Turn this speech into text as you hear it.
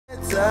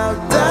I'll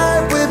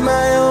die with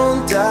my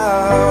own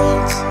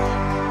doubts.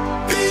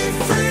 Be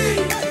free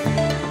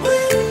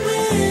with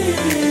me.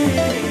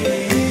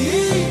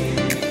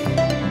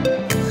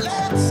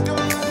 Let's go,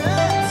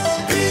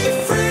 let's be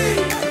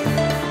free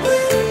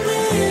with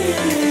me.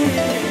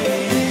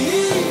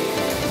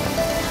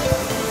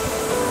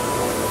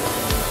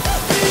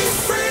 Be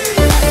free.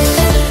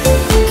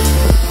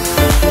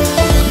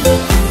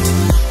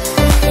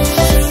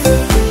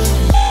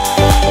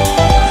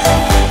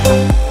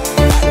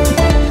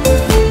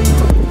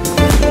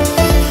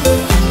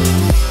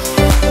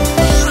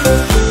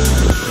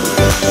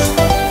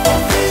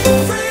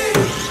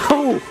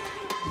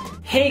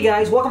 Hey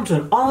guys, welcome to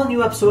an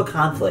all-new episode of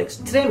Conflicts.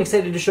 Today I'm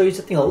excited to show you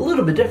something a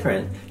little bit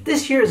different.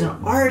 This here is an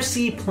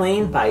RC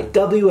plane by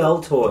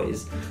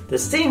WLToys, the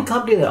same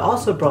company that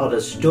also brought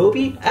us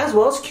Stoby as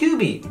well as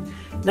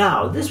QB.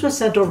 Now, this was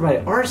sent over by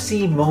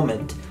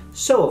RCmoment,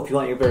 so if you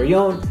want your very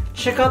own,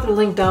 check out the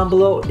link down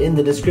below in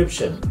the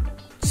description.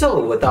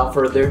 So without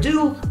further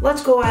ado,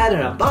 let's go ahead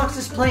and unbox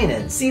this plane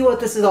and see what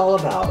this is all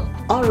about.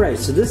 Alright,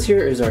 so this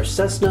here is our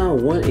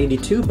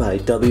CESSNA-182 by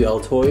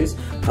WLToys.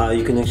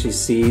 You can actually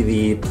see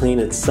the plane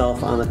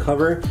itself on the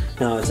cover.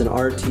 Now it's an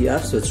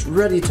RTF, so it's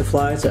ready to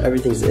fly, so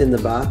everything's in the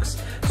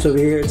box. So over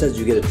here it says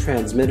you get a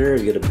transmitter,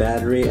 you get a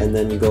battery, and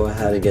then you go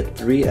ahead and get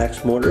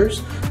 3X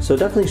motors. So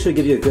definitely should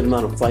give you a good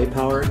amount of flight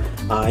power.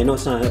 I know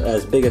it's not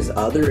as big as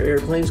other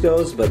airplanes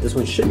goes, but this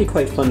one should be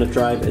quite fun to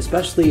drive,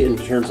 especially in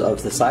terms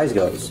of the size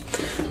goes.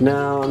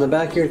 Now on the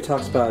back here it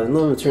talks about in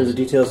little terms of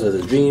details as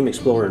a dream,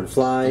 explore, and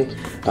fly.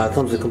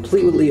 Comes with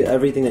completely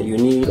everything that you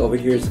need. Over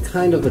here is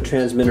kind of a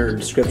transmitter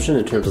description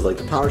in terms of like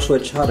the power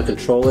switch, how to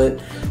control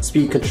it,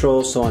 speed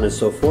control, so on and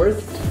so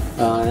forth.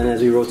 And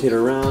as we rotate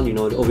around, you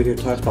know, over here it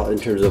talks about in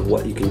terms of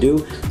what you can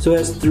do. So it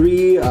has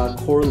 3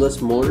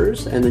 coreless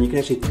motors, and then you can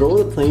actually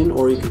throw the plane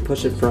or you can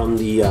push it from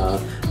the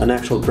an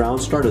actual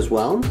ground start as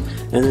well.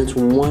 And then it's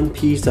one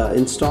piece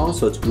install,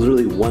 so it's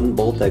literally one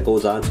bolt that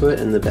goes onto it,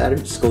 and the battery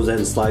just goes in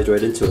and slides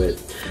right into it.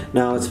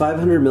 Now it's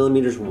 500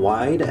 millimeters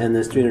wide and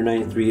there's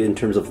 393 in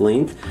terms of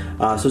length,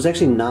 so it's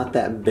actually not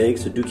that big,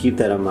 so do keep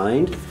that in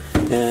mind.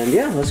 And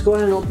yeah, let's go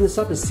ahead and open this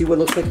up and see what it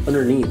looks like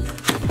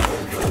underneath.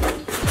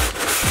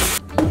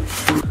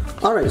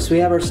 Alright, so we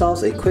have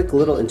ourselves a quick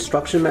little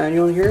instruction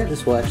manual here.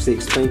 This will actually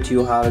explain to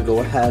you how to go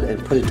ahead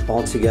and put it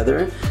all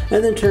together,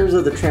 and in terms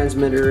of the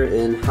transmitter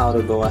and how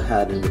to go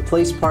ahead and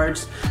replace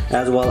parts,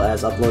 as well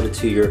as upload it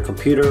to your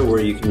computer where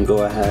you can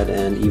go ahead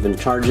and even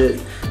charge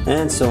it,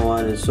 and so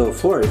on and so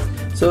forth.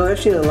 So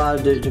actually a lot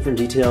of different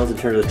details in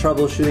terms of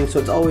troubleshooting, so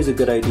it's always a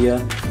good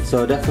idea.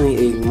 So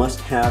definitely a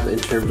must-have in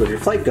terms of your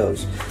flight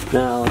goes.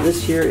 Now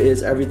this here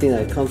is everything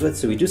that it comes with.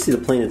 So we do see the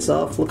plane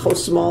itself. Look how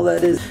small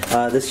that is.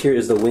 This here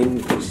is the wing.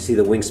 You can see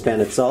the wingspan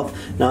itself.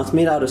 Now it's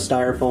made out of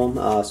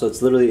styrofoam, so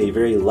it's literally a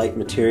very light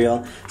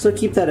material. So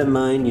keep that in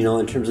mind, you know,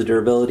 in terms of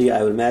durability.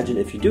 I would imagine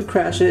if you do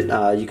crash it,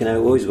 you can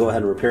always go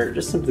ahead and repair it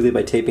just simply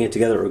by taping it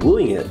together or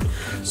gluing it.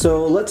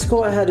 So let's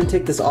go ahead and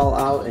take this all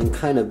out and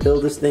kind of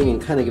build this thing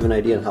and kind of give an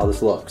idea on how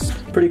this looks.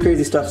 Pretty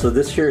crazy stuff. So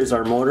this here is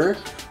our motor,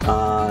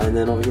 and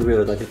then over here we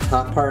have like a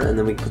top part, and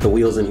then we put the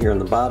wheels in here on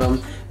the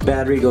bottom.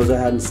 Battery goes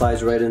ahead and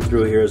slides right in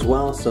through here as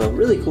well, so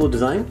really cool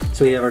design.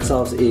 So we have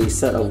ourselves a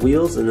set of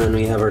wheels, and then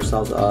we have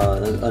ourselves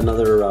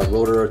another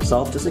rotor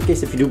itself, just in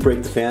case if you do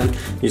break the fan,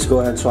 you just go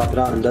ahead and swap it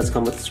out, and it does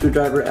come with a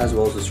screwdriver as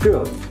well as a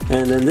screw.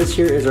 And then this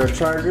here is our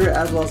charger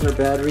as well as our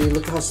battery.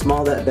 Look how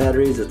small that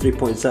battery is, a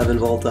 3.7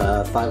 volt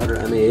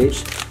 500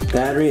 mAh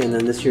battery, and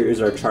then this here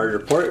is our charger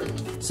port.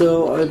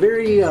 So a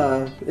very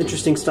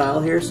interesting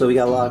style here. So we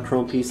got a lot of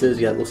chrome pieces.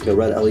 You got, looks like a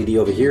red LED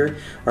over here.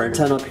 Our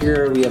antenna up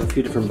here. We have a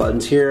few different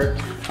buttons here.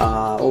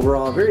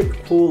 Overall, very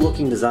cool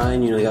looking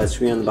design. You know, you got a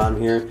screen on the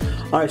bottom here.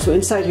 Alright, so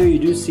inside here you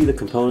do see the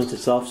components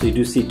itself. So you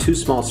do see 2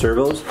 small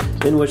servos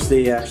in which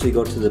they actually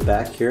go to the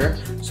back here.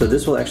 So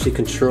this will actually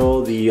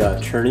control the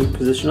turning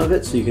position of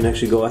it. So you can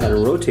actually go ahead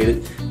and rotate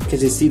it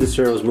because you see the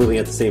servos moving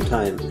at the same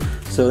time.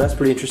 So that's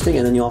pretty interesting.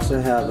 And then you also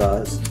have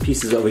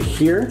pieces over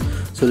here.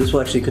 So this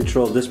will actually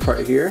control this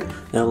part here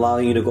and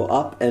allowing you to go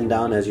up and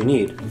down as you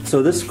need.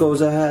 So this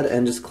goes ahead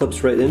and just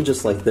clips right in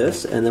just like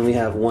this. And then we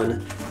have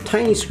one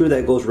tiny screw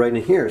that goes right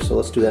in here. So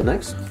let's do that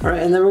next.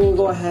 Alright, and then we're going to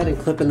go ahead and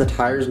clip in the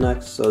tires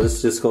next. So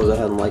this just goes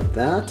ahead and like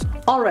that.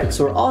 Alright,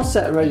 so we're all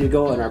set and ready to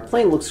go, and our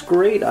plane looks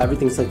great.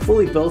 Everything's like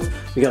fully built.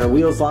 We got our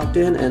wheels locked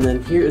in, and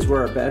then here is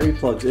where our battery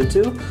plugs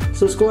into.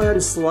 So let's go ahead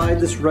and slide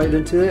this right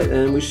into it,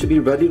 and we should be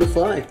ready to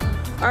fly.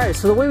 Alright,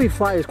 so the way we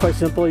fly is quite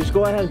simple. You just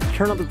go ahead and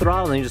turn up the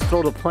throttle and you just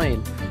throw the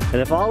plane.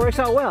 And if all works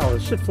out well,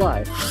 it should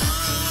fly.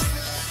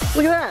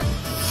 Look at that!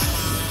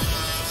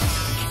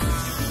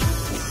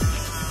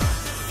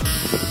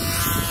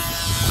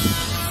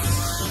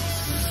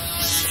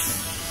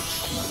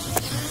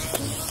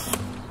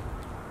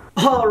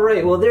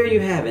 Alright, well there you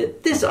have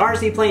it. This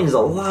RC plane is a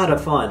lot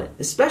of fun.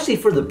 Especially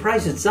for the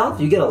price itself,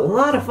 you get a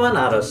lot of fun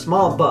out of a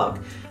small buck.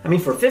 I mean,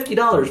 for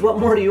 $50, what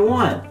more do you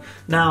want?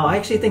 Now, I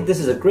actually think this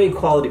is a great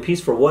quality piece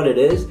for what it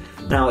is.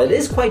 Now, it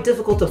is quite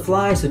difficult to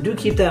fly, so do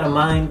keep that in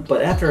mind,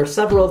 but after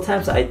several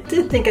attempts, I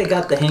did think I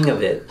got the hang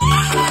of it.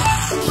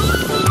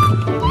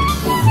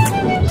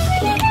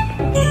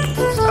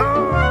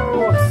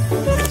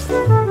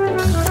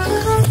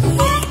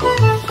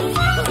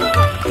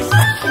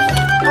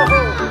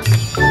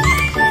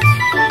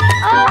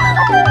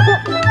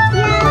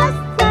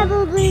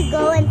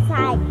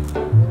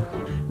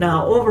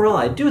 Now overall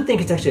I do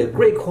think it's actually a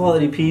great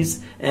quality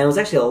piece, and it was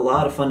actually a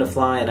lot of fun to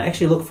fly, and I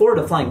actually look forward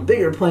to flying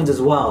bigger planes as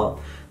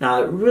well.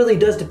 Now it really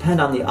does depend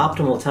on the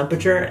optimal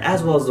temperature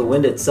as well as the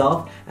wind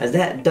itself, as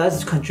that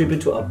does contribute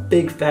to a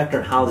big factor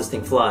in how this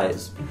thing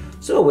flies.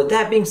 So with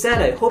that being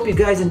said, I hope you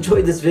guys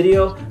enjoyed this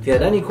video. If you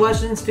had any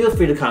questions, feel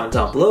free to comment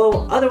down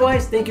below.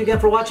 Otherwise, thank you again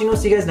for watching. We'll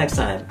see you guys next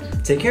time.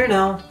 Take care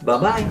now. Bye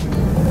bye.